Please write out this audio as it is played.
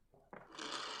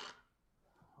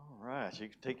right, you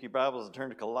can take your Bibles and turn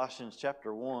to Colossians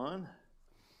chapter 1.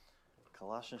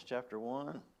 Colossians chapter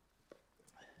 1.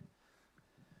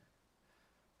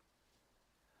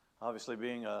 Obviously,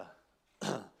 being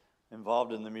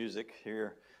involved in the music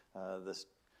here, the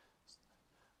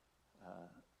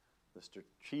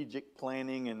strategic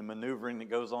planning and maneuvering that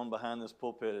goes on behind this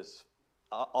pulpit is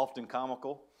often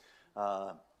comical.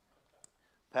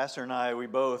 Pastor and I, we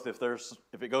both, if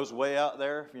it goes way out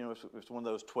there, if it's one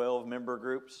of those 12-member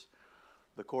groups,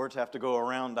 the cords have to go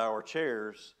around our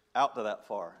chairs out to that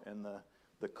far. And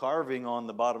the carving on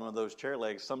the bottom of those chair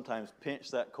legs sometimes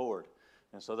pinch that cord.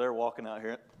 And so they're walking out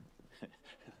here,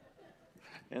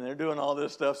 and they're doing all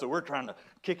this stuff. So we're trying to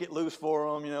kick it loose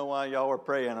for them, while y'all are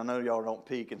praying. I know y'all don't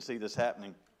peek and see this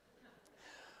happening.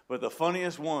 But the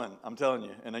funniest one, I'm telling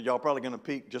you, and y'all probably going to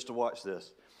peek just to watch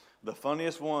this. The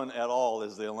funniest one at all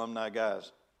is the alumni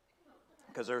guys,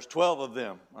 because there's 12 of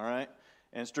them, all right?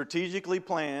 And strategically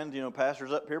planned,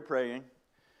 pastor's up here praying,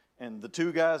 and the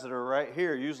two guys that are right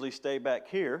here usually stay back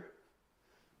here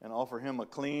and offer him a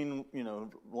clean,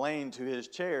 lane to his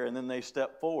chair, and then they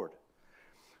step forward.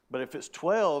 But if it's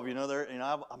 12,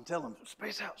 I'm telling them,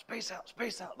 space out, space out,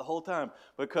 space out the whole time,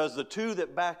 because the two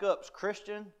that back up's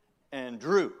Christian and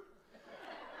Drew.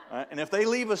 Right? And if they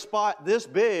leave a spot this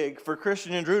big for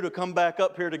Christian and Drew to come back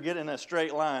up here to get in a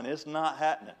straight line, it's not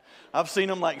happening. I've seen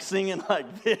them singing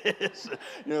like this,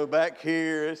 back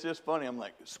here. It's just funny. I'm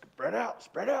like, spread out,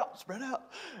 spread out, spread out.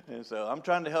 And so I'm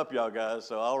trying to help y'all guys,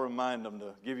 so I'll remind them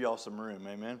to give y'all some room,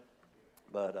 amen?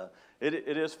 But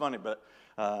it is funny, but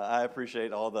I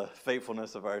appreciate all the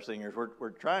faithfulness of our singers.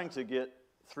 We're trying to get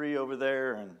 3 over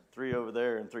there and 3 over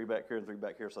there and 3 back here and 3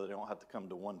 back here so they don't have to come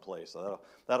to one place. So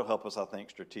that'll help us, I think,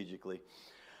 strategically.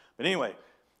 But anyway,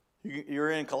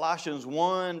 you're in Colossians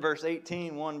 1 verse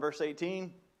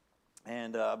 18,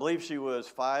 and I believe she was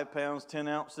 5 pounds, 10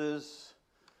 ounces.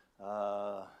 It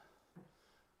was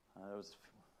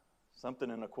something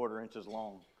in 1/4 inches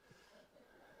long.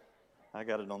 I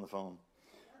got it on the phone.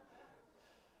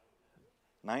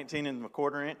 19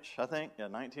 1/4 inch, I think. Yeah,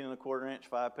 19 1/4 inch,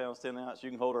 5 pounds, 10 ounces.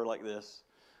 You can hold her like this.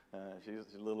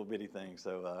 She's a little bitty thing.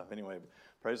 So anyway,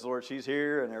 praise the Lord, she's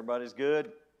here and everybody's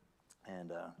good.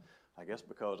 And I guess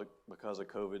because of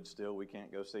COVID still, we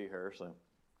can't go see her. So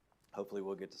hopefully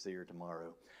we'll get to see her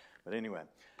tomorrow. But anyway,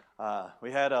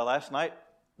 we had last night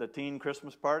the teen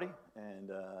Christmas party.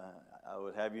 And I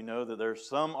would have you know that there's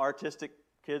some artistic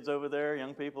kids over there,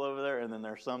 young people over there, and then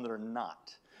there's some that are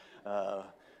not.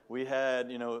 We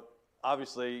had,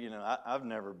 obviously, I've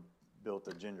never built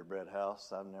a gingerbread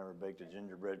house. I've never baked a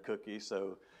gingerbread cookie.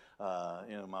 So,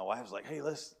 my wife was like, hey,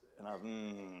 and I was,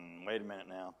 wait a minute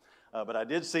now. But I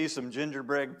did see some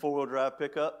gingerbread 4-wheel drive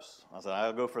pickups. I said,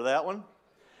 I'll go for that one.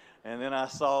 And then I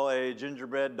saw a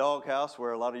gingerbread doghouse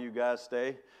where a lot of you guys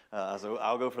stay. I said,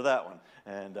 I'll go for that one.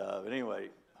 And but anyway,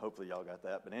 hopefully y'all got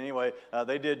that. But anyway,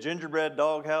 they did gingerbread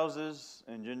dog houses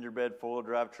and gingerbread 4-wheel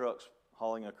drive trucks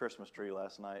hauling a Christmas tree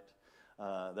last night.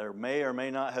 There may or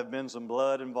may not have been some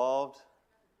blood involved.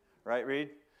 Right,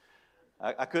 Reed?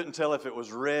 I couldn't tell if it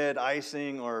was red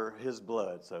icing or his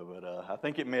blood. So, but I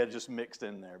think it may have just mixed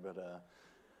in there. But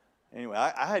anyway,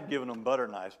 I had given them butter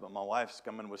knives, but my wife's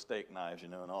coming with steak knives,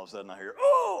 and all of a sudden I hear,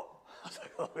 oh! I was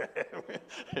like, okay,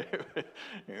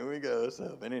 here we go.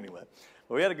 So, but anyway,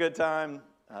 we had a good time.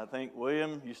 I think,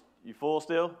 William, you full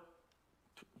still?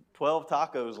 12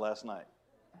 tacos last night.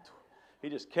 He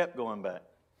just kept going back.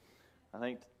 I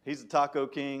think he's the taco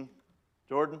king.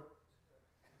 Jordan?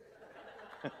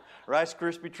 Rice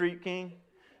Krispie treat king?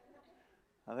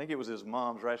 I think it was his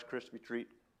mom's Rice Krispie treat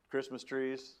Christmas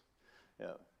trees.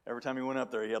 Yeah. Every time he went up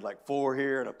there, he had like 4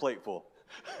 here and a plate full.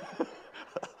 I was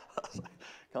like,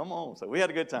 come on. So we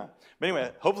had a good time. But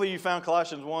anyway, hopefully you found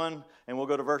Colossians 1, and we'll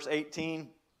go to verse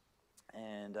 18,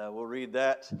 and we'll read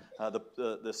that,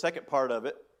 the second part of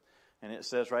it. And it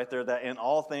says right there that in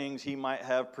all things he might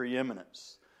have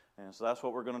preeminence. And so that's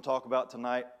what we're going to talk about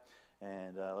tonight.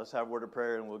 And let's have a word of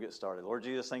prayer and we'll get started. Lord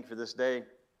Jesus, thank you for this day.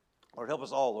 Lord, help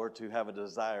us all, Lord, to have a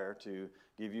desire to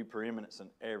give you preeminence in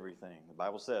everything. The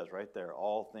Bible says right there,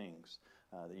 all things,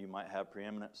 that you might have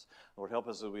preeminence. Lord, help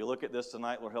us as we look at this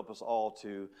tonight. Lord, help us all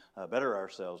to better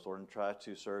ourselves, Lord, and try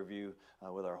to serve you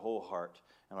with our whole heart.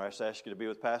 And Lord, I just ask you to be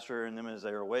with Pastor and them as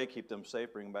they are away. Keep them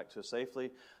safe. Bring them back to us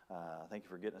safely. Thank you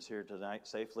for getting us here tonight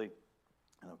safely.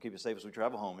 And I'll keep us safe as we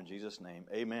travel home. In Jesus' name,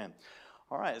 amen.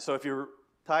 All right, so if you're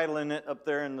titling it up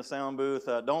there in the sound booth,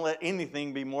 don't let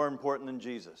anything be more important than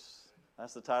Jesus.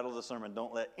 That's the title of the sermon.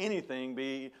 Don't let anything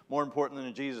be more important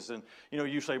than Jesus. And,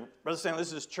 you say, Brother Sam,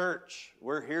 this is church.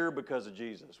 We're here because of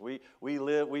Jesus. We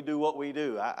do what we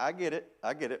do. I get it.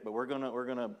 But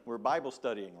we're Bible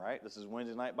studying, right? This is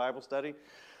Wednesday night Bible study.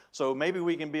 So maybe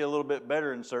we can be a little bit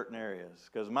better in certain areas.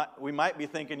 Because we might be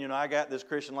thinking, I got this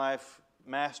Christian life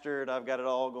mastered. I've got it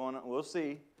all going on. We'll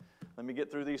see. Let me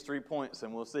get through these 3 points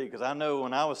and we'll see. Because I know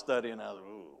when I was studying, I was,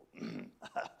 ooh.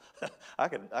 I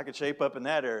could shape up in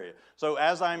that area. So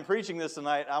as I'm preaching this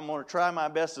tonight, I'm going to try my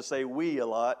best to say we a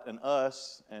lot and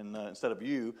us and instead of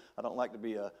you. I don't like to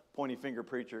be a pointy finger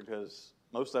preacher because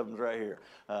most of them's right here.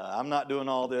 I'm not doing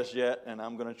all this yet, and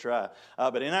I'm going to try.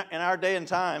 But in our day and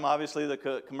time, obviously the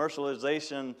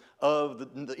commercialization of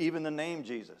even the name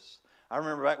Jesus. I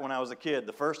remember back when I was a kid,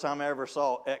 the first time I ever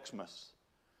saw Xmas.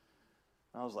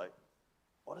 I was like,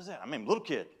 what is that? I mean, little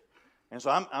kid. And so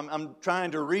I'm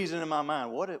trying to reason in my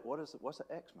mind, what's an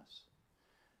Xmas?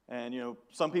 And,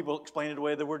 some people explain it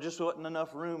away that there just wasn't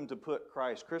enough room to put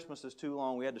Christ. Christmas is too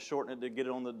long. We had to shorten it to get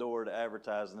it on the door to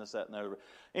advertise and this, that, and the other.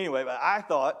 Anyway, but I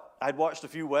thought, I'd watched a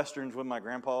few Westerns with my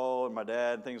grandpa and my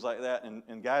dad and things like that,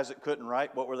 and guys that couldn't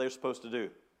write, what were they supposed to do?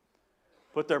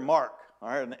 Put their mark, all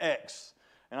right, an X.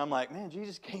 And I'm like, man,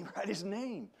 Jesus can't write his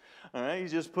name. All right,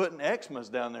 he's just putting Xmas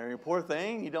down there. You poor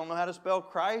thing, you don't know how to spell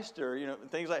Christ or,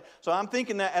 things like that. So I'm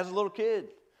thinking that as a little kid,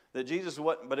 that Jesus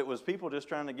wasn't, but it was people just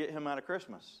trying to get him out of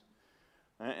Christmas.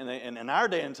 And in our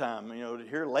day and time,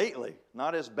 here lately,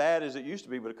 not as bad as it used to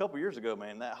be, but a couple years ago,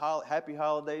 man, that happy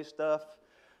holiday stuff,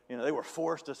 they were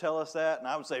forced to tell us that. And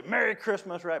I would say, Merry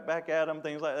Christmas right back at them,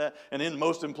 things like that. And then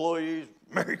most employees,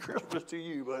 Merry Christmas to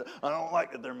you, but I don't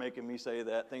like that they're making me say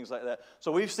that, things like that.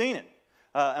 So we've seen it.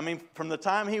 From the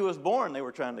time he was born, they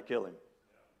were trying to kill him.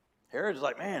 Herod's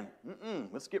like, man,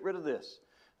 let's get rid of this.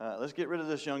 Let's get rid of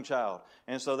this young child.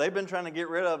 And so they've been trying to get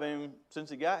rid of him since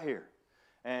he got here.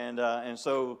 And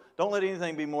so don't let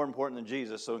anything be more important than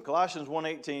Jesus. So in Colossians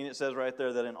 1:18, it says right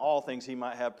there that in all things he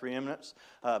might have preeminence.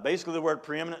 Basically, the word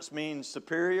preeminence means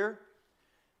superior.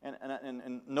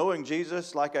 And knowing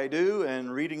Jesus like I do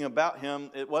and reading about him,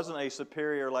 it wasn't a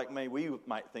superior like we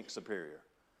might think superior.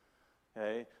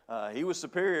 Okay, he was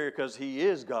superior because he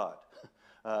is God.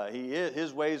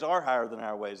 His ways are higher than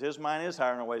our ways. His mind is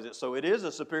higher than our ways. So it is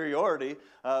a superiority,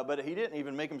 but he didn't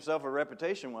even make himself a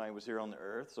reputation while he was here on the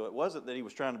earth. So it wasn't that he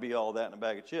was trying to be all that in a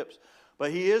bag of chips.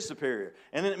 But he is superior.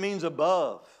 And then it means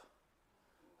above.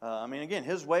 Again,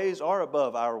 his ways are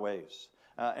above our ways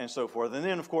and so forth. And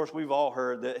then, of course, we've all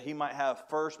heard that he might have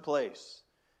first place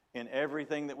in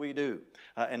everything that we do,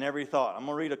 in every thought. I'm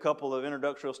going to read a couple of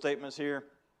introductory statements here.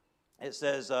 It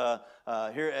says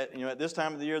here at this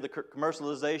time of the year, the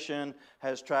commercialization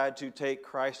has tried to take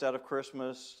Christ out of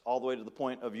Christmas all the way to the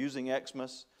point of using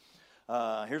Xmas.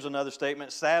 Here's another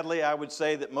statement. Sadly, I would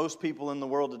say that most people in the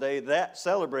world today that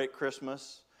celebrate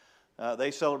Christmas, they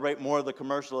celebrate more of the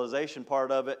commercialization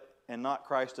part of it and not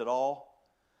Christ at all.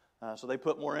 So they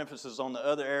put more emphasis on the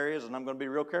other areas, and I'm going to be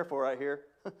real careful right here.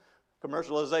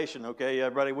 Commercialization, okay?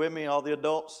 Everybody with me, all the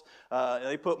adults?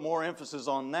 They put more emphasis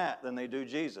on that than they do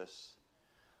Jesus.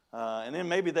 And then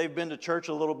maybe they've been to church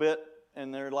a little bit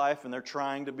in their life and they're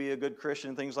trying to be a good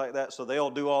Christian, things like that. So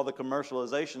they'll do all the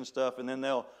commercialization stuff and then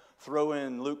they'll throw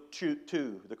in Luke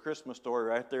 2, the Christmas story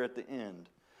right there at the end.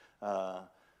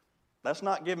 That's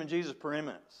not giving Jesus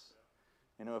preeminence.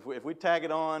 If we tag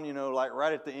it on, like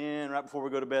right at the end, right before we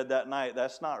go to bed that night,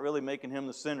 that's not really making him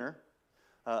the center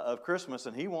of Christmas,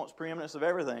 and he wants preeminence of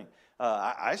everything.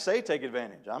 I say take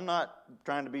advantage. I'm not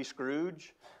trying to be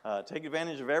Scrooge. Take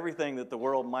advantage of everything that the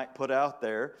world might put out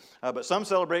there. But some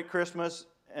celebrate Christmas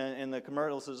in the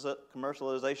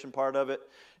commercialization part of it,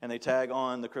 and they tag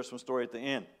on the Christmas story at the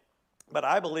end. But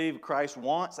I believe Christ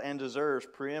wants and deserves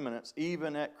preeminence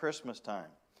even at Christmas time.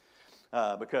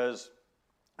 Because,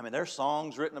 there's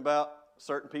songs written about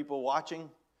certain people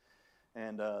watching.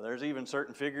 And there's even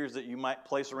certain figures that you might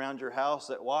place around your house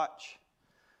that watch.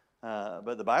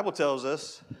 But the Bible tells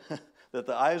us that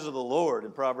the eyes of the Lord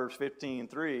in Proverbs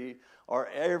 15:3 are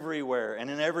everywhere and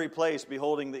in every place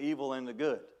beholding the evil and the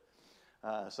good.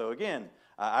 So again,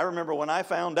 I remember when I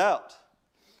found out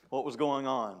what was going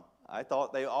on, I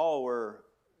thought they all were,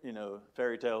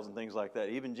 fairy tales and things like that,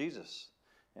 even Jesus.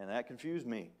 And that confused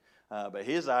me. But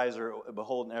his eyes are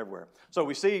beholden everywhere. So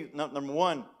we see, number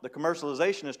one, the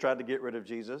commercialization has tried to get rid of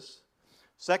Jesus.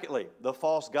 Secondly, the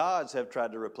false gods have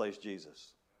tried to replace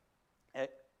Jesus.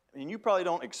 And you probably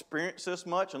don't experience this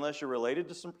much unless you're related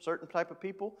to some certain type of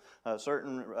people,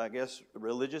 certain,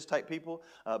 religious type people.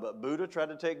 But Buddha tried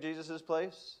to take Jesus'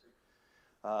 place.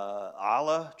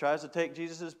 Allah tries to take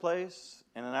Jesus' place.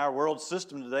 And in our world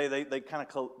system today, they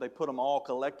put them all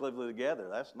collectively together.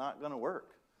 That's not going to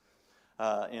work.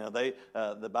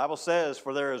 The Bible says,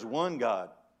 "For there is one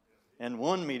God and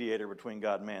one mediator between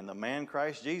God and man, the man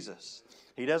Christ Jesus."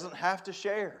 He doesn't have to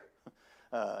share.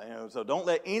 So don't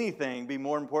let anything be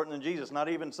more important than Jesus, not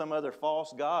even some other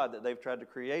false god that they've tried to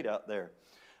create out there.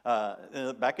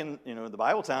 Back in the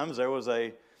Bible times, there was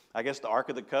the Ark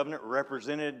of the Covenant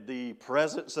represented the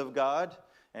presence of God,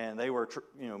 and they were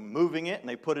moving it, and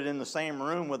they put it in the same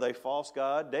room with a false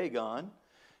god, Dagon,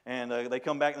 and they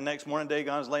come back the next morning,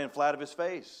 Dagon's laying flat of his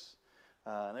face.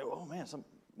 And they go, "Oh man, some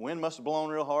wind must have blown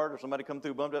real hard, or somebody come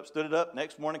through, bumped up, stood it up.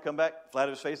 Next morning, come back, flat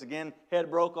of his face again,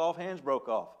 head broke off, hands broke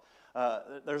off."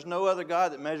 There's no other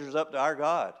God that measures up to our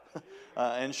God,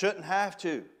 and shouldn't have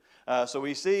to. So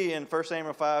we see in 1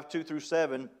 Samuel 5, 2 through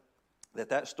 7,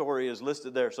 that story is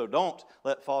listed there. So don't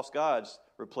let false gods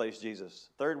replace Jesus.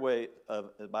 Third way,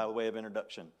 by way of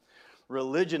introduction,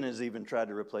 religion has even tried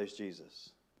to replace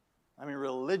Jesus.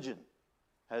 Religion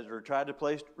has tried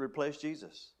to replace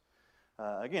Jesus.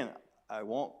 Again, I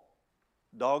won't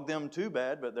dog them too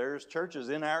bad, but there's churches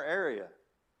in our area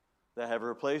that have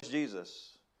replaced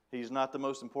Jesus. He's not the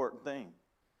most important thing.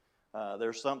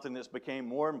 There's something that's became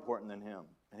more important than him,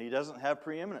 and he doesn't have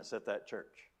preeminence at that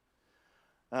church.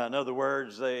 In other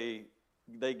words, they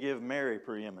give Mary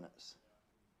preeminence.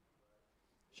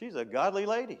 She's a godly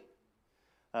lady.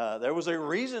 There was a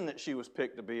reason that she was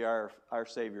picked to be our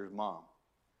Savior's mom.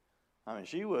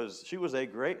 She was a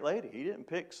great lady. He didn't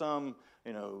pick some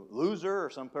loser or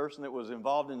some person that was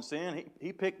involved in sin.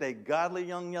 He picked a godly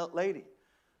young lady,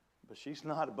 but she's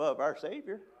not above our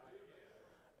Savior.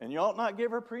 And you ought not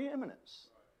give her preeminence.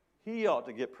 He ought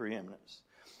to get preeminence.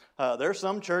 There's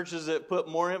some churches that put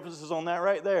more emphasis on that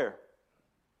right there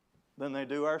than they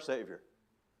do our Savior.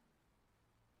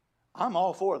 I'm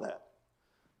all for that.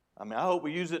 I hope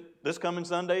we use it this coming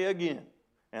Sunday again.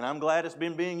 And I'm glad it's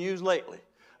been being used lately.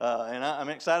 And I'm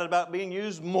excited about being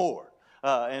used more.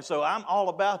 And so I'm all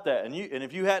about that. And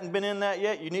if you hadn't been in that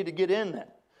yet, you need to get in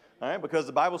that. All right? Because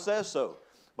the Bible says so.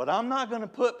 But I'm not going to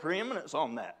put preeminence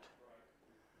on that.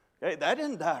 Okay, that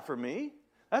didn't die for me.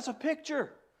 That's a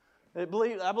picture. I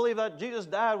believe that Jesus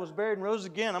died, was buried, and rose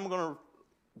again. I'm going to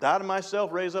die to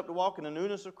myself, raise up to walk in the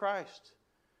newness of Christ.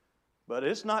 But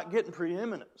it's not getting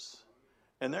preeminence.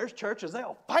 And there's churches,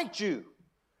 they'll fight you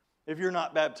if you're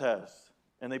not baptized.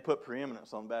 And they put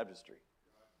preeminence on baptistry.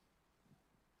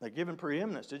 They're giving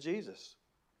preeminence to Jesus.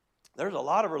 There's a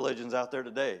lot of religions out there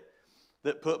today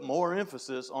that put more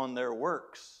emphasis on their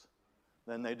works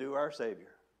than they do our Savior.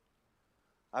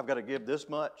 I've got to give this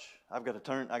much. I've got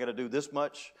to do this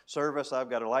much service. I've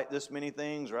got to light this many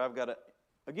things, or I've got to,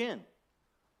 again,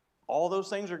 all those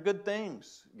things are good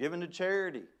things. Giving to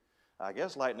charity. I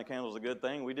guess lighting the candle is a good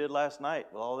thing. We did last night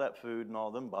with all that food and all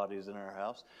them bodies in our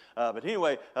house. But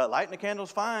anyway, lighting the candle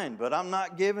is fine, but I'm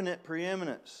not giving it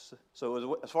preeminence.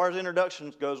 So as far as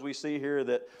introductions goes, we see here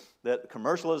that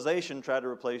commercialization tried to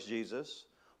replace Jesus.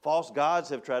 False gods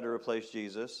have tried to replace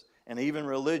Jesus. And even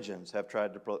religions have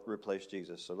tried to replace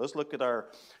Jesus. So let's look at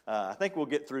I think we'll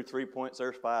get through 3 points.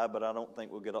 There's 5, but I don't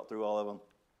think we'll get through all of them.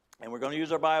 And we're going to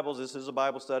use our Bibles. This is a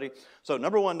Bible study. So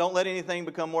number 1, don't let anything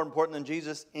become more important than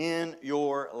Jesus in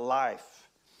your life.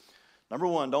 Number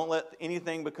 1, don't let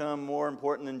anything become more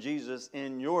important than Jesus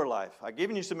in your life. I've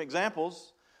given you some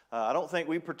examples. I don't think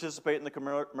we participate in the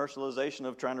commercialization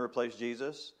of trying to replace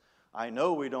Jesus. I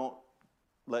know we don't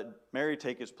let Mary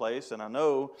take his place, and I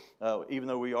know, even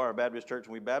though we are a Baptist church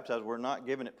and we baptize, we're not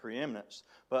giving it preeminence.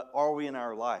 But are we in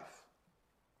our life?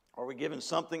 Are we giving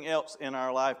something else in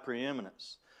our life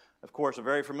preeminence? Of course, a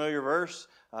very familiar verse,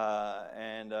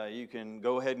 and you can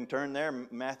go ahead and turn there,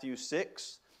 Matthew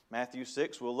 6. Matthew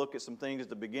 6, we'll look at some things at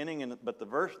the beginning, but the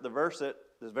verse that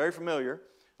is very familiar,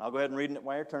 I'll go ahead and read it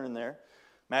while you're turning there.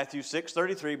 Matthew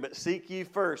 6:33, but seek ye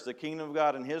first the kingdom of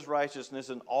God and his righteousness,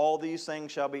 and all these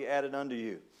things shall be added unto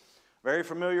you. Very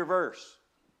familiar verse.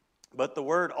 But the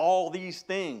word all these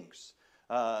things,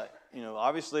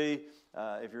 obviously,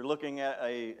 if you're looking at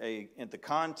at the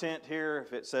content here,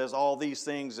 if it says all these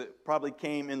things, it probably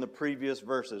came in the previous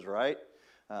verses, right?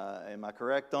 Am I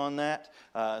correct on that?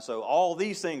 So all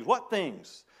these things, what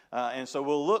things? And so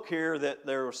we'll look here that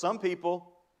there were some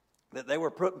people that they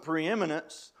were putting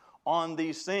preeminence on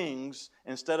these things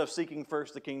instead of seeking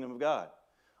first the kingdom of God.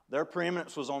 Their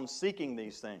preeminence was on seeking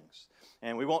these things.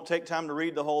 And we won't take time to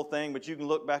read the whole thing, but you can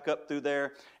look back up through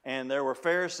there. And there were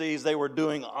Pharisees, they were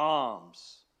doing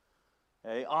alms.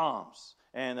 Okay, alms.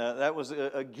 And that was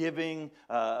a giving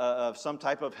of some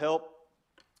type of help.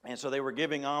 And so they were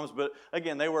giving alms. But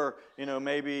again, they were,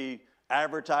 maybe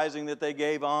advertising that they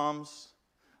gave alms.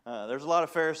 There's a lot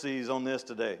of Pharisees on this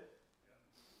today.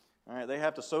 All right, they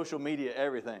have to social media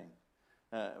everything.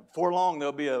 Before long,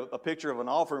 there'll be a picture of an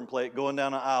offering plate going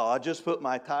down the aisle. I just put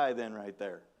my tithe in right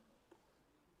there.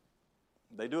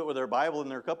 They do it with their Bible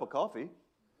and their cup of coffee.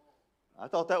 I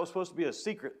thought that was supposed to be a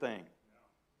secret thing.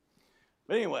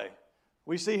 But anyway,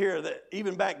 we see here that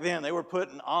even back then they were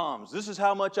putting alms. This is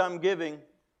how much I'm giving.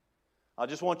 I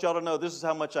just want y'all to know this is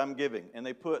how much I'm giving. And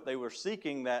they were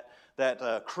seeking that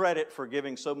credit for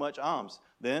giving so much alms.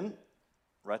 Then,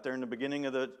 right there in the beginning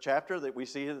of the chapter, that we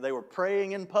see that they were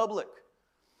praying in public.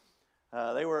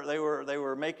 They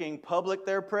were making public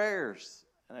their prayers.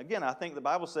 And again, I think the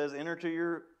Bible says, enter to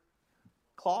your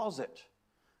closet.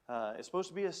 It's supposed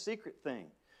to be a secret thing.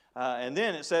 And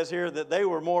then it says here that they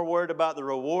were more worried about the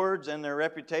rewards and their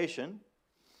reputation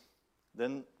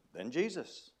than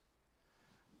Jesus.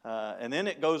 And then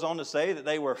it goes on to say that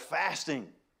they were fasting.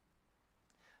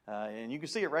 And you can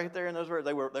see it right there in those words.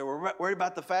 They were worried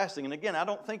about the fasting. And again, I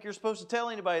don't think you're supposed to tell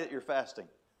anybody that you're fasting.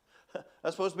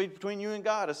 That's supposed to be between you and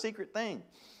God, a secret thing.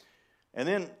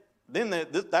 And then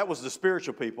that was the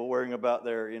spiritual people worrying about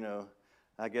their,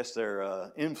 I guess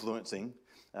their influencing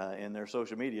in their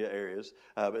social media areas.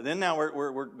 But then now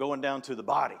we're going down to the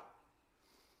body.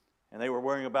 And they were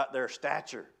worrying about their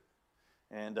stature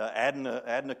and adding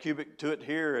a cubit to it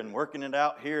here and working it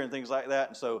out here and things like that.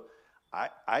 And so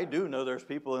I do know there's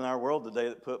people in our world today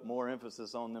that put more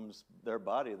emphasis on their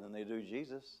body than they do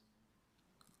Jesus.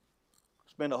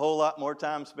 Spend a whole lot more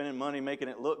time spending money making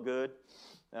it look good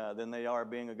than they are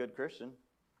being a good Christian.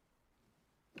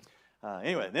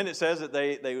 Anyway, then it says that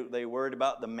they worried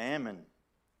about the mammon,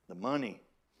 the money.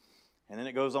 And then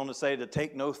it goes on to say to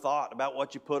take no thought about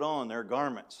what you put on, their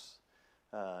garments.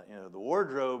 The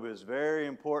wardrobe is very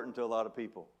important to a lot of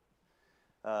people.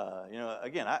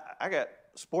 Again, I got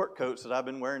sport coats that I've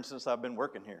been wearing since I've been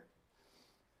working here.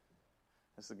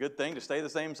 It's a good thing to stay the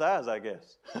same size, I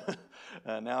guess.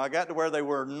 Now, I got to where they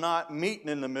were not meeting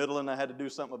in the middle, and I had to do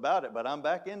something about it, but I'm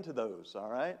back into those,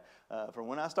 all right, from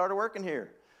when I started working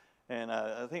here. And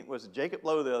I think it was Jacob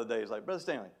Lowe the other day. He's like, Brother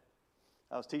Stanley,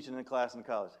 I was teaching in a class in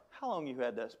college. How long you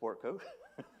had that sport coat?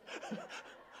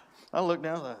 I looked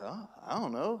down, like, I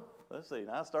don't know. Let's see. And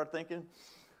I started thinking,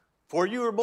 before you were born,